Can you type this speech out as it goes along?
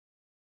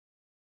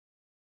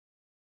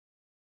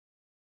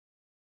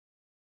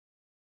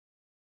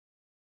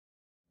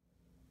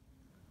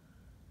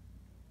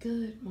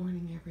Good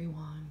morning,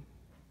 everyone.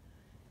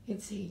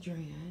 It's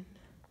Adrienne,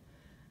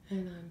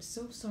 and I'm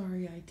so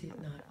sorry I did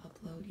not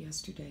upload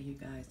yesterday, you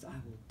guys. I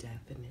will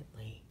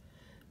definitely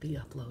be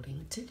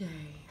uploading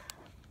today.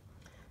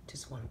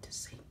 Just wanted to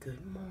say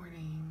good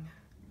morning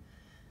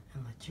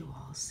and let you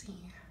all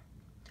see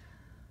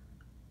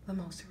the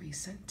most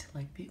recent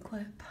Lakeview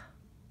clip.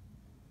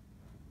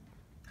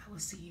 I will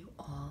see you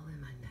all in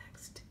my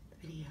next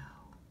video.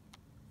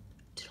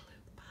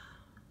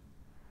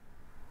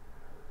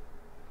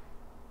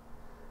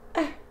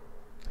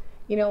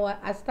 You know what?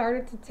 I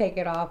started to take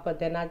it off, but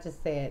then I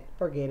just said,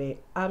 forget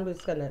it. I'm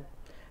just going to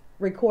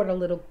record a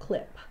little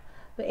clip.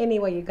 But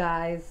anyway, you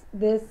guys,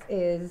 this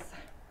is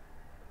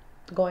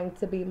going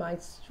to be my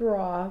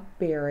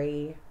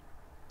strawberry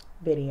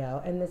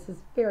video. And this is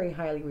very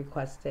highly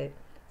requested.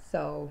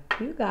 So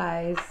you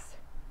guys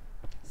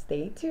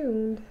stay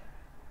tuned.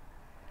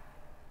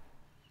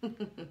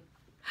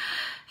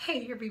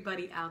 Hey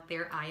everybody out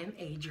there, I am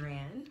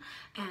Adrienne,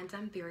 and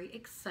I'm very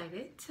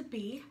excited to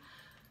be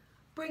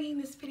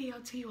bringing this video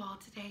to you all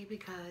today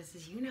because,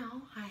 as you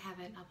know, I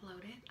haven't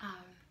uploaded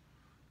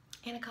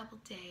in a couple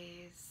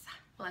days.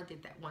 Well, I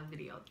did that one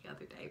video the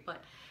other day,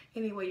 but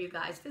anyway, you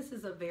guys, this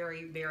is a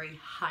very, very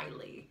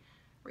highly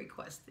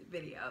requested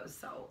video,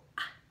 so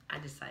I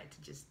decided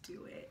to just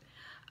do it.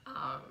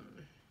 Yeah,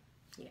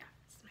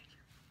 let's make it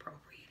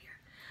appropriate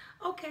here.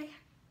 Okay,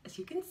 as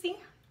you can see,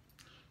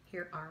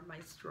 here are my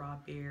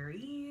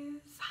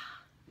strawberries.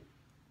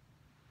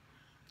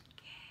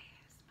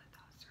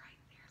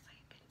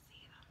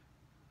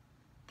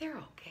 They're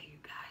okay, you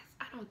guys.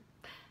 I don't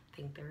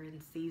think they're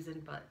in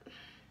season, but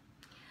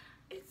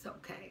it's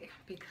okay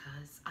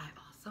because I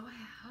also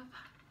have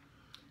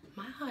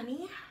my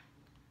honey.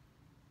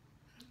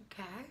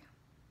 Okay.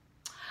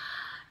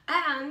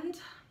 And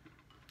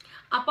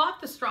I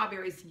bought the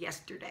strawberries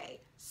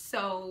yesterday.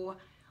 So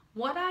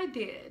what I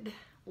did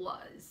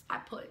was I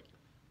put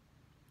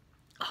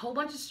a whole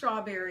bunch of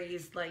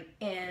strawberries like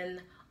in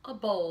a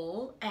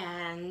bowl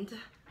and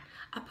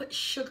I put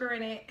sugar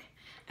in it.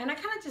 And I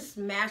kind of just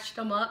mashed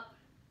them up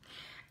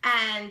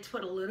and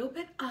put a little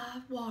bit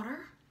of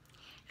water.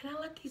 And I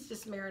let these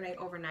just marinate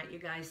overnight, you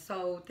guys.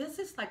 So this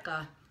is like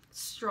a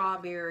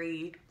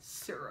strawberry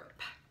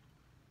syrup.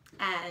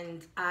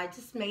 And I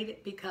just made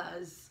it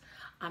because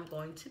I'm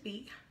going to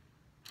be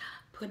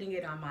putting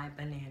it on my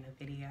banana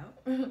video.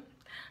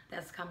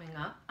 That's coming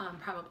up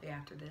probably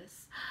after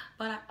this.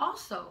 But I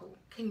also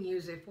can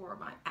use it for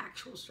my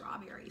actual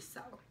strawberries.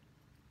 So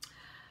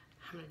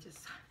I'm going to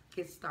just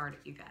get started,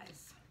 you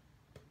guys.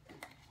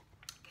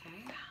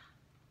 Okay,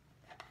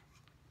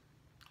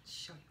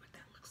 show you what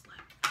that looks like.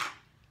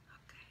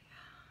 Okay,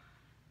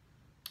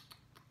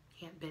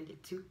 can't bend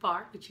it too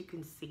far, but you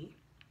can see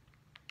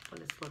what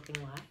it's looking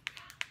like.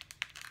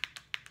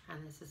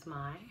 And this is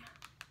my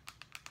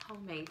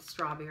homemade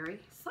strawberry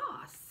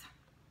sauce.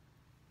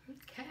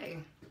 Okay,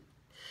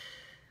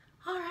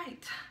 all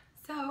right,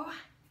 so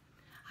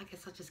I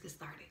guess I'll just get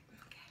started.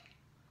 Okay,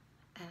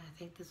 and I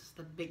think this is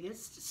the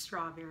biggest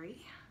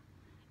strawberry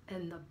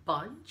in the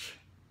bunch.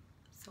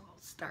 So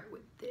I'll start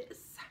with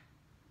this.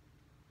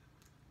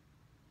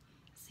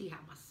 See how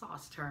my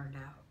sauce turned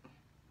out.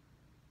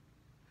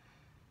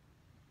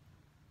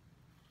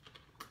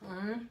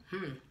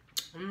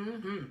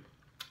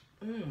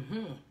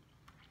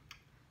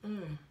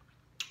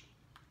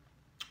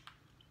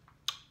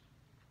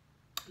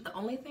 The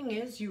only thing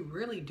is you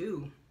really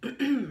do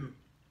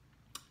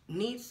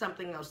need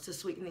something else to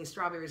sweeten these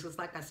strawberries because,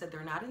 like I said,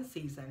 they're not in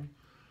season,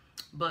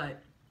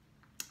 but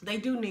they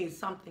do need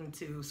something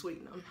to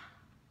sweeten them.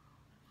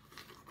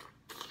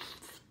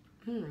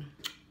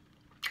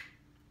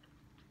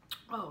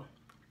 Oh.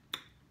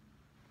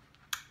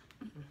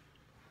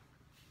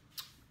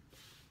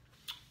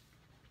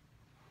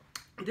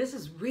 This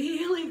is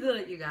really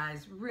good, you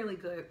guys. Really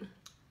good.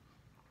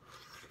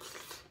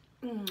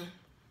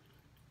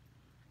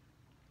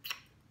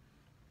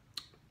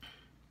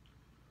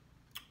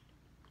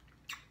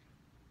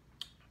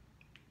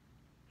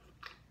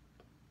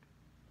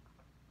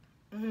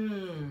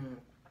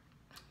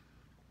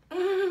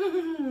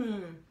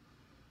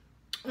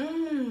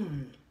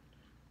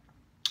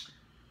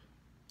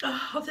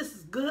 Oh, this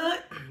is good.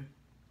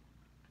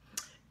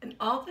 And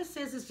all this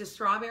is just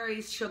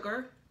strawberries,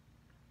 sugar.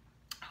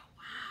 Oh,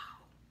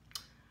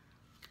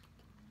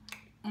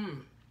 wow.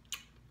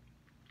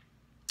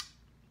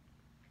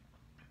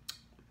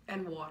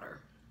 And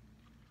water.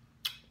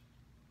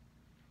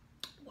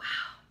 Wow.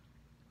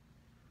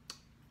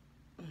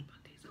 Let me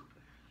put these over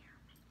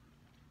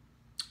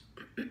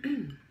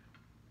here.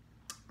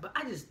 But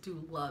I just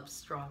do love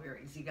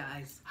strawberries, you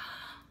guys,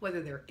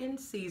 whether they're in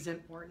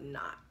season or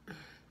not.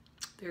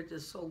 They're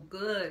just so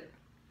good.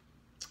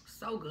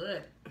 So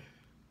good.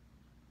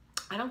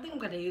 I don't think I'm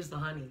going to use the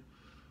honey.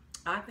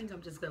 I think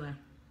I'm just going to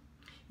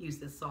use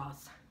this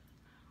sauce.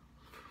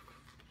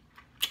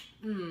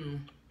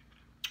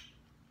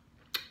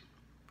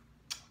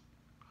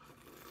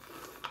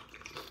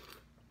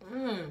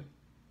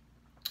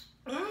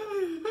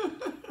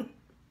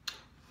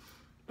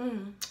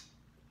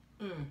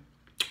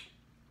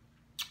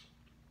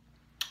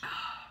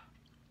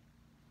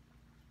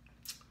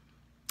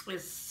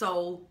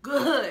 so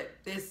good.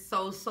 It's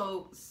so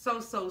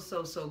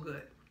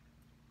good.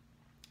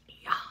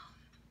 Yeah.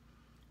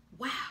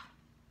 Wow.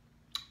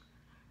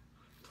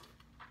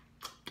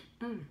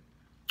 Mm.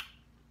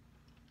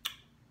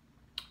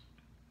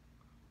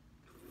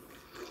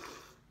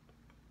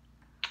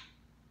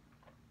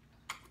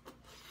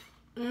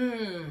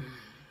 Mmm.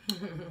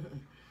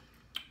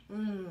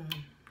 Mmm.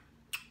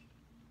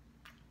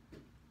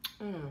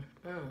 Mmm.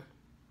 Mmm.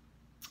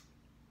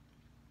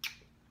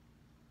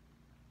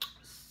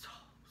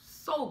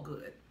 So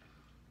good.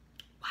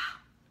 Wow.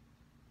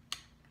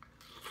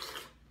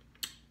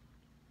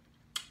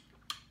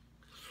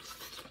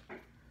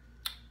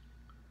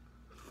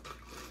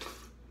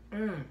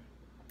 Mmm.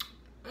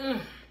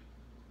 Mmm.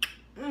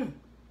 Mmm.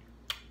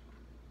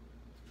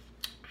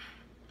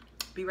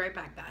 Be right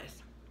back,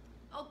 guys.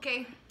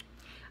 Okay,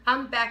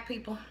 I'm back,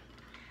 people.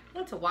 I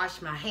went to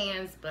wash my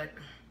hands, but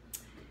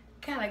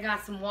kind of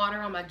got some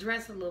water on my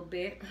dress a little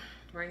bit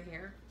right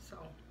here. So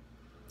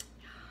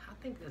I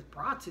think this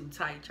bra too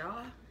tight, y'all.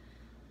 I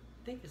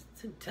think it's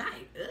too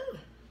tight. Ooh.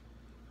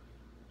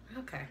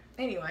 Okay,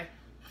 anyway.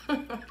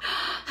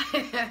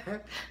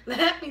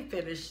 Let me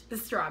finish the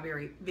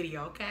strawberry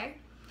video, okay?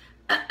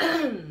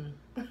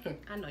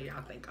 I know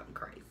y'all think I'm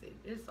crazy.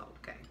 It's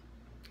okay.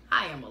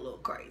 I am a little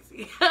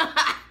crazy.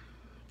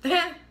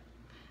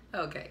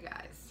 Okay,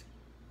 guys.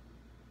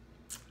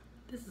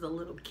 This is a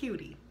little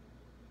cutie.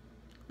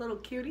 Little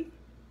cutie.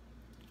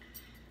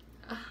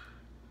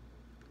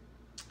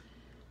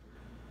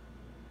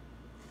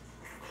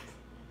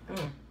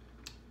 Mm.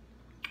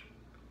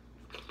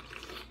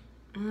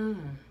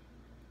 Mmm.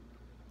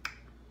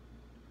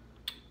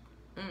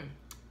 Mmm.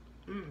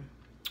 Mmm.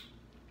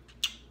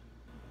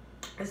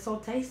 It's so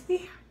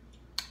tasty.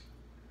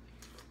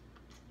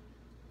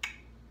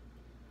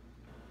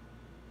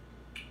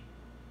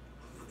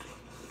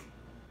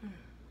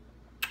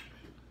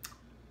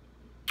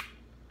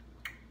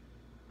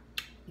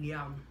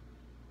 Yum.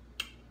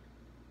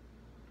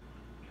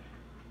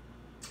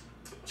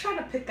 Try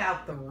to pick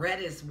out the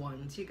reddest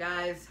ones, you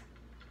guys.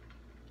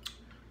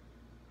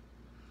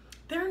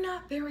 They're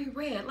not very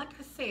red. Like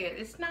I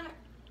said,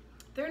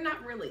 they're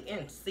not really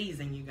in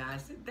season, you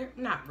guys. They're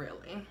not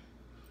really.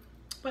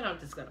 But I'm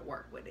just gonna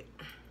work with it.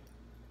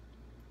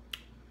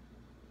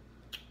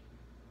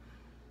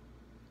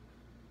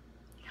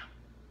 Yeah.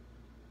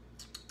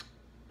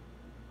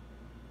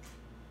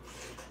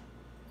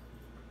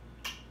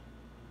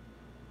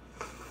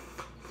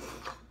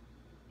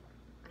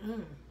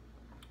 Mmm.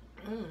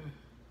 Mmm.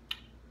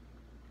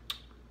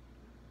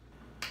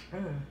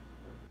 Mmm.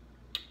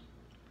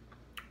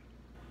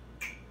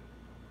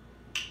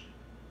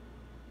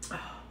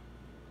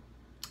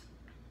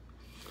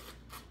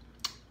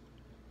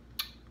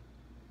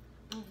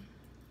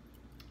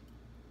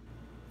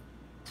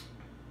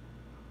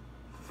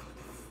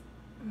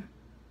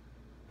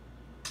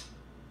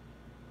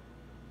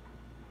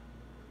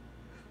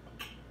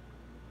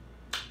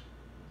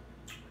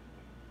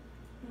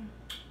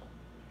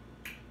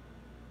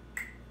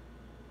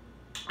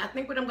 I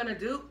think what I'm gonna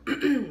do,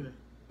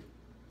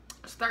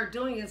 start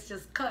doing is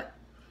just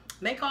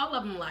make all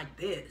of them like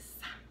this.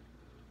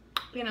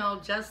 You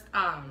know, just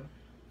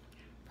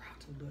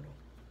too little.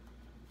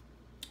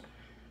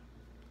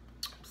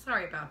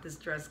 Sorry about this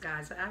dress,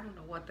 guys. I don't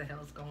know what the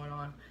hell's going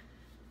on.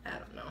 I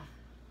don't know.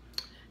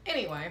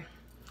 Anyway,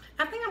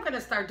 I think I'm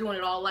gonna start doing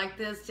it all like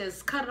this.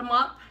 Just cut them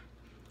up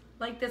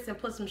like this and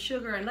put some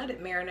sugar and let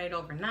it marinate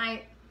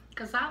overnight,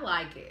 because I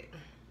like it.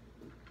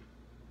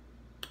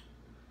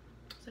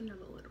 It's another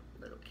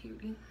little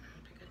cutie.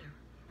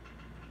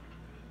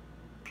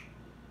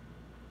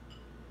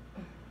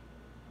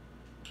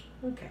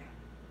 Okay.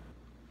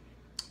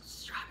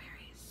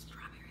 Strawberries.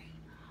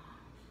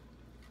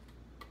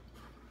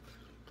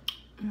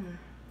 Mm.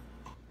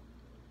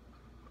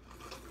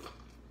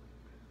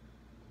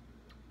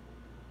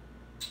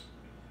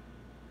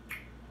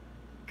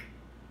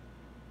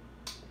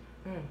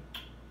 Mm.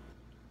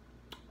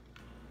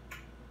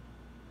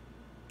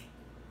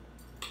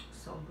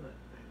 So good.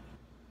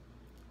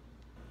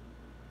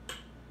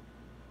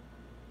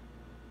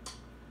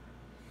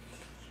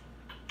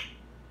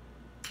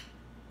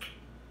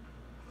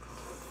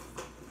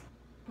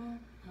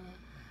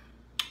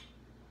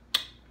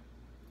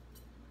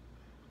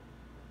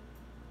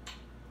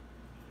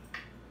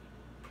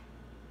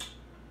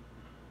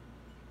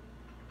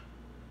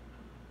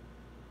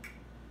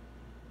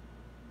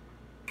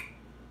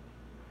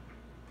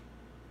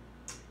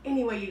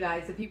 Anyway, you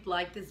guys, if you've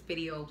liked this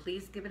video,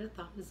 please give it a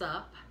thumbs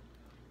up.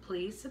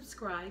 Please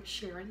subscribe,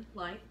 share, and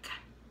like.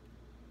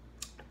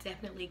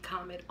 Definitely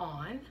comment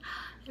on.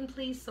 And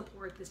please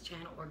support this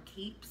channel, or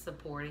keep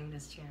supporting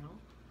this channel.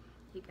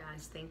 You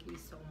guys, thank you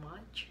so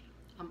much.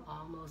 I'm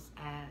almost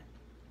at,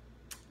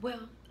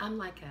 well, I'm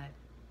like at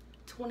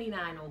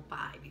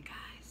 29.05, you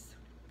guys.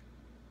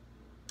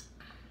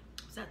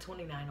 It's at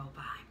 29.05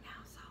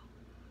 now, so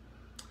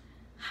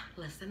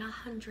less than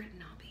 100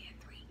 and I'll be at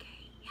 3K,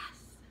 yes.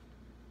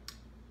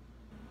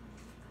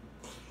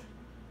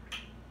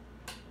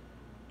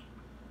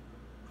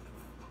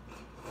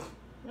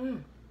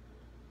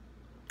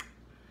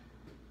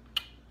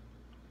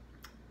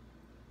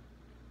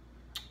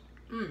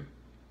 On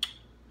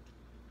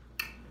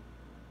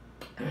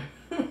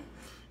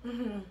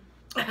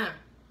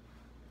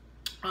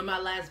my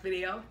last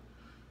video,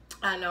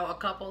 I know a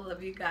couple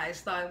of you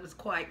guys thought it was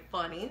quite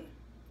funny.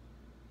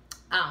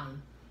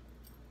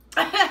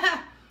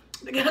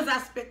 Because I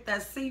spit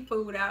that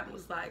seafood out and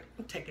was like,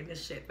 I'm taking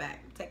this shit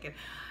back.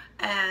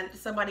 And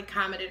somebody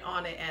commented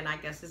on it, and I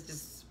guess it's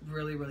just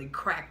really, really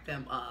cracked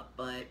them up.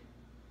 But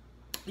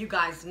you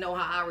guys know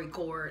how I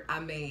record. I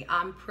mean,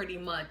 I'm pretty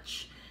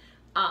much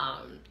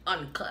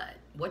uncut.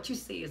 What you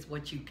see is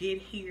what you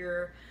get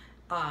here.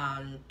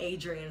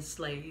 Adrian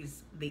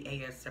slays the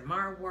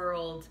ASMR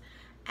world,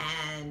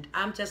 and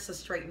I'm just a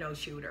straight no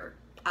shooter.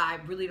 I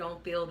really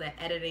don't feel that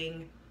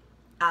editing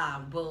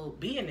will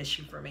be an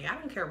issue for me. I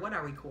don't care what I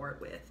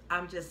record with.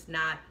 I'm just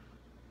not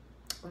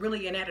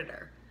really an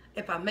editor.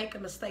 If I make a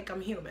mistake,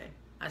 I'm human.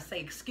 I say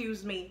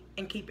excuse me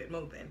and keep it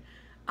moving.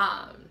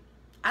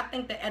 I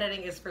think the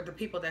editing is for the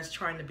people that's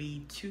trying to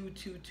be too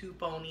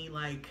phony.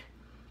 Like,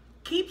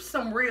 keep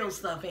some real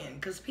stuff in,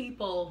 because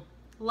people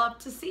love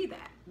to see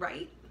that,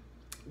 right?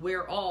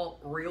 We're all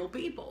real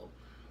people.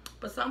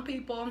 But some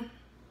people,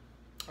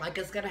 like,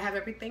 it's gonna have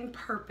everything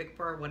perfect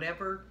for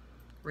whatever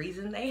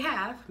reason they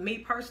have. Me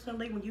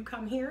personally, when you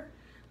come here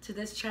to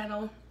this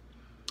channel,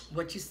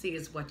 what you see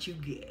is what you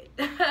get.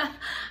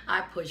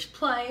 I push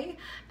play,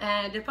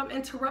 and if I'm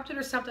interrupted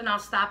or something, I'll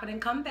stop it and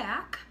come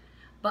back.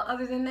 But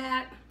other than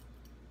that,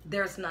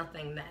 there's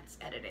nothing that's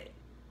edited.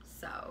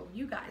 So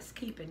you guys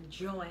keep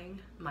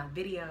enjoying my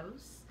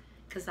videos,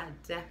 because I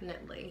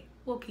definitely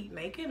will keep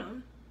making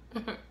them.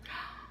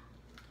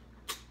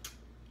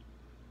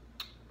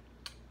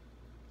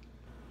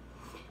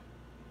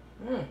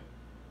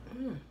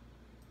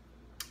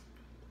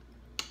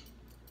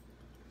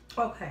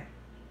 Okay,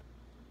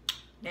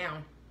 now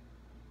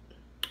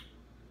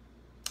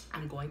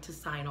I'm going to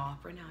sign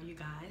off for now, you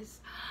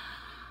guys.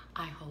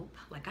 I hope,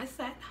 like I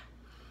said,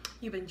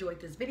 you've enjoyed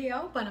this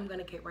video, but I'm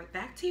gonna get right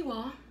back to you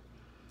all.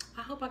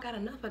 I hope I got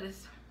enough of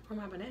this for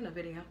my banana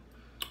video.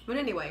 But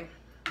anyway,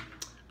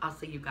 I'll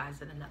see you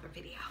guys in another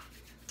video.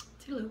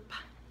 Toodaloop.